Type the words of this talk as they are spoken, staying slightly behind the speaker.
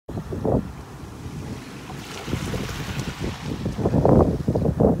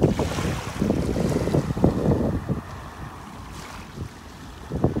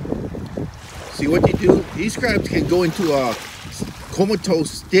what they do? These crabs can go into a comatose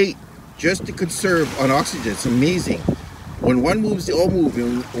state just to conserve on oxygen. It's amazing. When one moves, they all move.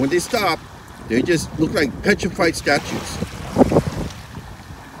 And when they stop, they just look like petrified statues.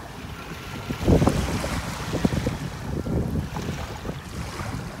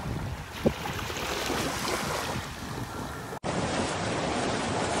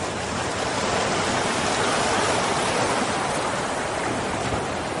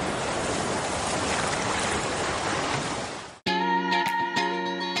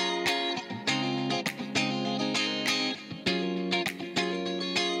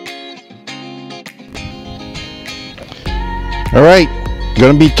 All right,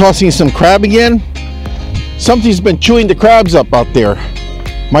 gonna be tossing some crab again. Something's been chewing the crabs up out there.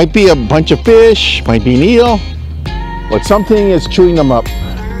 Might be a bunch of fish, might be an eel, but something is chewing them up.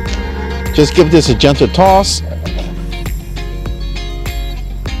 Just give this a gentle toss.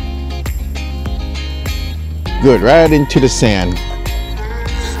 Good, right into the sand.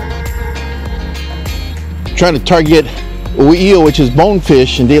 Trying to target eel, which is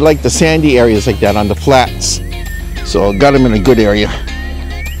bonefish, and they like the sandy areas like that on the flats. So got them in a good area.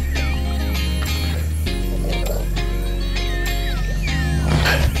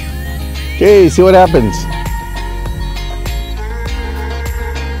 Okay, see what happens.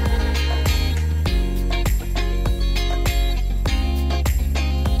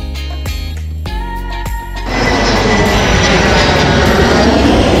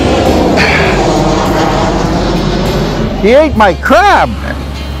 He ate my crab.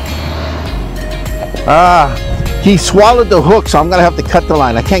 He swallowed the hook, so I'm gonna have to cut the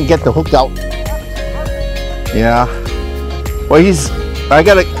line. I can't get the hook out. Yeah. Well,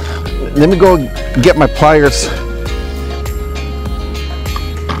 let me go get my pliers.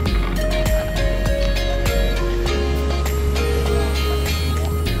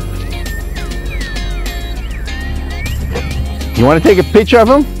 You want to take a picture of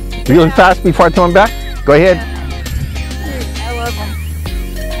him really fast before I throw him back? Go ahead. I love him.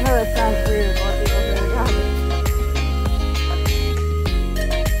 I know that sounds weird. A lot of people say that.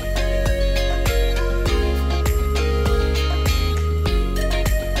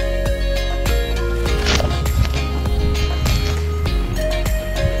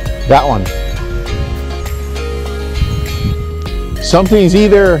 That one. Something's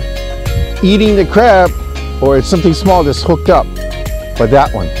either eating the crab or it's something small that's hooked up. But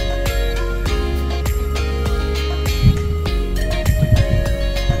that one.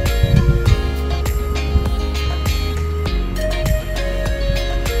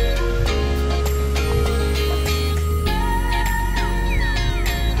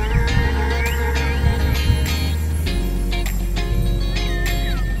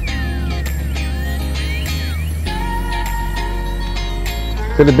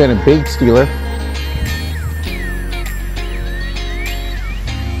 Could have been a big stealer.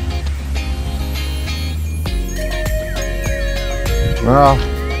 Well,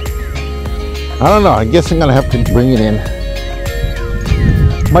 I don't know. I guess I'm gonna have to bring it in.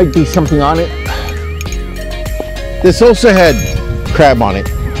 Might be something on it. This also had crab on it.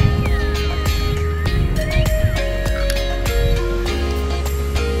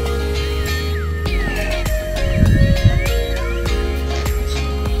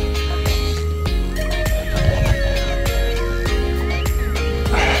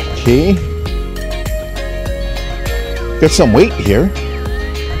 Okay, got some weight here.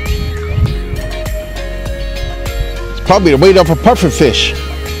 It's probably the weight of a puffer fish.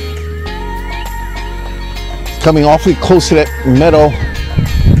 It's coming awfully close to that meadow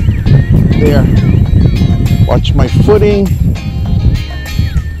there. Watch my footing.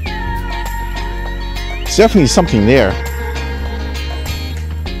 There's definitely something there.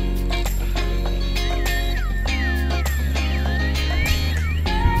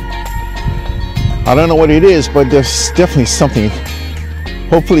 I don't know what it is, but there's definitely something.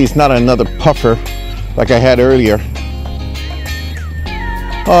 Hopefully it's not another puffer like I had earlier.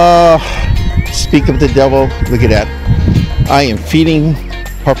 Speak of the devil, look at that. I am feeding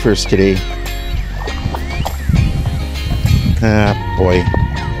puffers today. Ah, boy.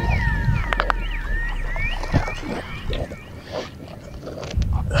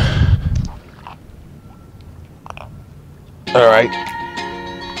 All right.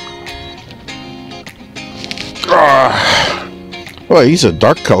 Well, he's a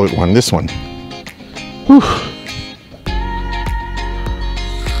dark colored one, this one. Whew.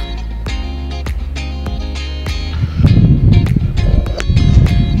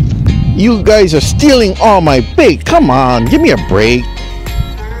 You guys are stealing all my bait. Come on, give me a break.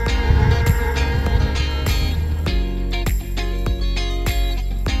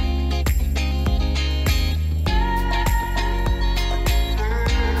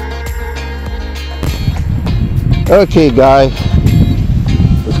 Okay, guy.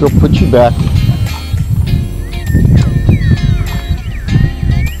 Let's go put you back.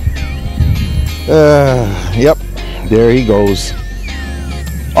 Yep, there he goes.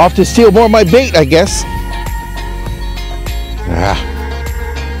 Off to steal more of my bait, I guess. Ah.